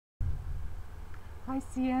Hi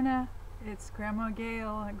Sienna, it's Grandma Gail.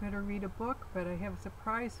 I'm going to read a book, but I have a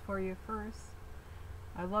surprise for you first.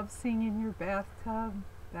 I love seeing you in your bathtub.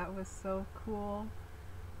 That was so cool.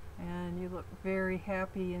 And you look very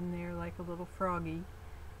happy in there like a little froggy.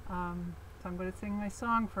 So I'm going to sing my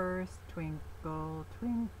song first. Twinkle,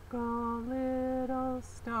 twinkle, little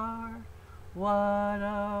star, what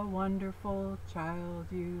a wonderful child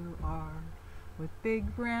you are. With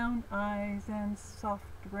big brown eyes and soft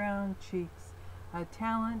round cheeks, a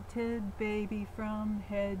talented baby from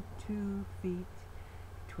head to feet.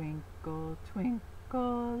 Twinkle,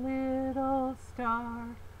 twinkle, little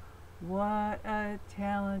star, what a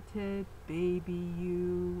talented baby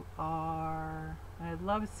you are. I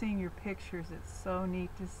love seeing your pictures. It's so neat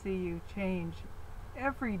to see you change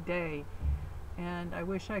every day. And I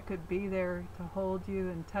wish I could be there to hold you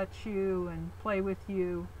and touch you and play with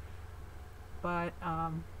you. But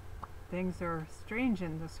things are strange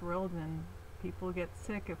in this world and people get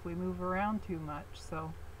sick if we move around too much.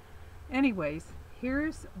 So anyways,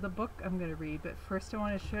 here's the book I'm going to read, but first I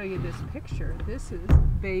want to show you this picture. This is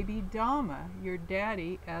baby Dama, your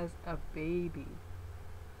daddy as a baby.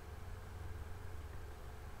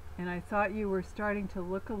 And I thought you were starting to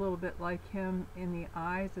look a little bit like him in the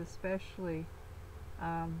eyes, especially.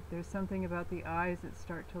 There's something about the eyes that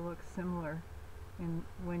start to look similar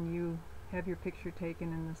when you have your picture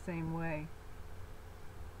taken in the same way.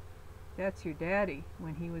 That's your daddy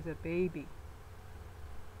when he was a baby.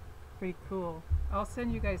 Pretty cool. I'll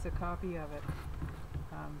send you guys a copy of it,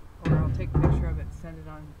 or I'll take a picture of it and send it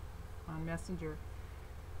on Messenger.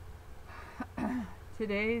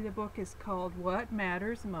 Today the book is called What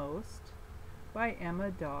Matters Most by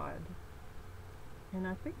Emma Dodd. And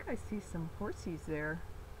I think I see some horsies there.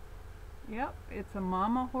 Yep, it's a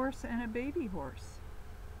mama horse and a baby horse.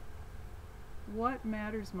 What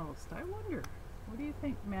matters most? I wonder, what do you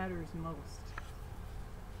think matters most?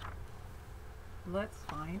 Let's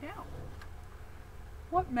find out.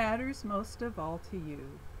 What matters most of all to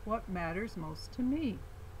you? What matters most to me?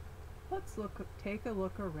 Let's take a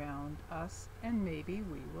look around us and maybe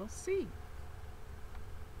we will see.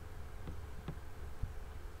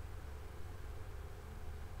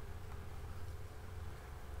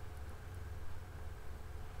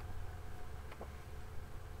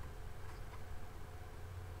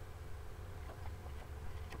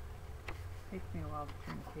 Takes me a while to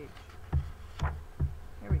turn the page.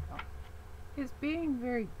 There we go. Is being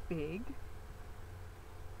very big,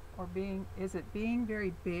 or is it being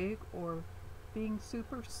very big or being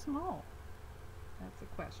super small? That's a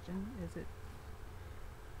question.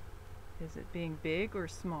 Is it being big or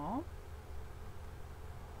small?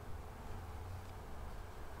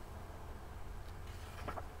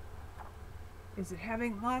 Is it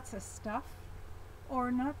having lots of stuff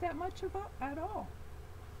or not that much at all?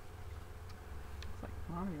 It's like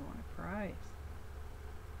Mommy won a prize.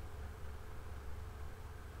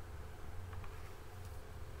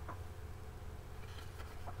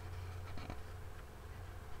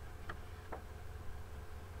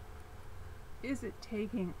 Is it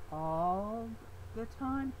taking all the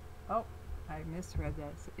time? Oh, I misread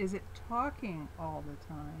that. Is it talking all the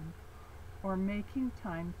time or making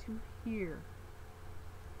time to hear?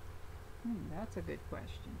 That's a good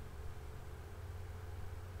question.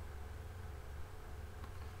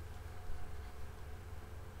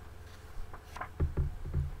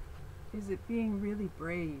 Is it being really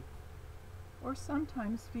brave or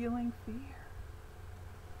sometimes feeling fear?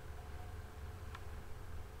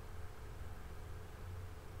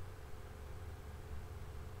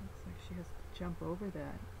 She has to jump over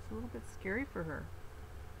that. It's a little bit scary for her.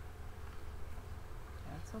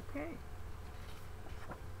 That's okay.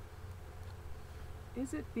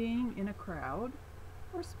 Is it being in a crowd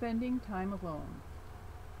or spending time alone?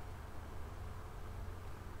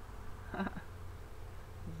 There's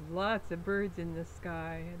lots of birds in the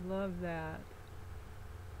sky. I love that.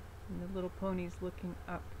 And the little pony's looking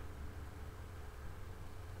up.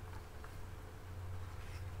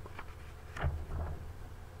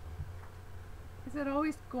 Is it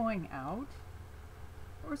always going out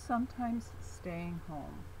or sometimes staying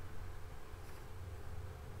home?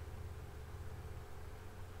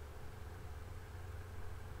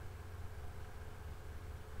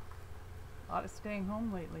 A lot of staying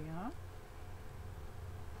home lately, huh?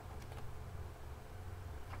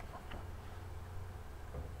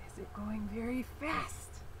 Is it going very fast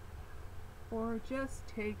or just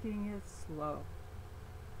taking it slow?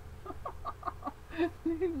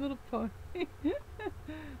 Little pony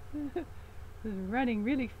is running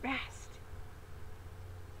really fast.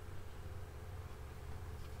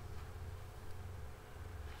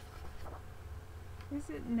 Is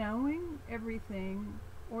it knowing everything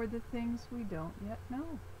or the things we don't yet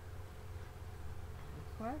know?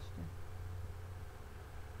 Good question.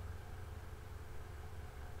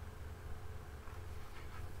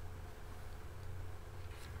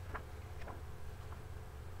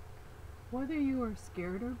 Whether you are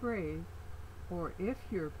scared or brave, or if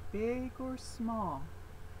you're big or small.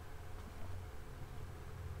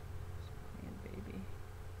 Man, baby.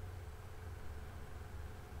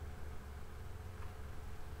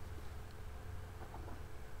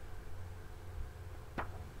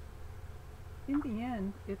 In the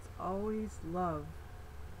end, it's always love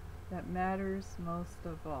that matters most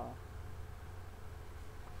of all.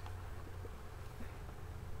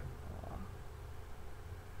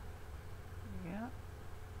 Yeah.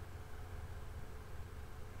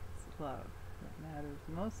 It's love that matters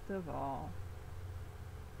most of all.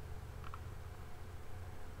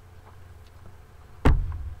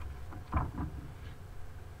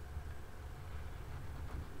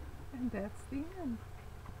 And that's the end.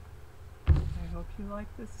 I hope you like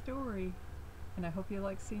the story, and I hope you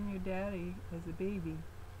like seeing your daddy as a baby.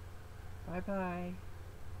 Bye-bye.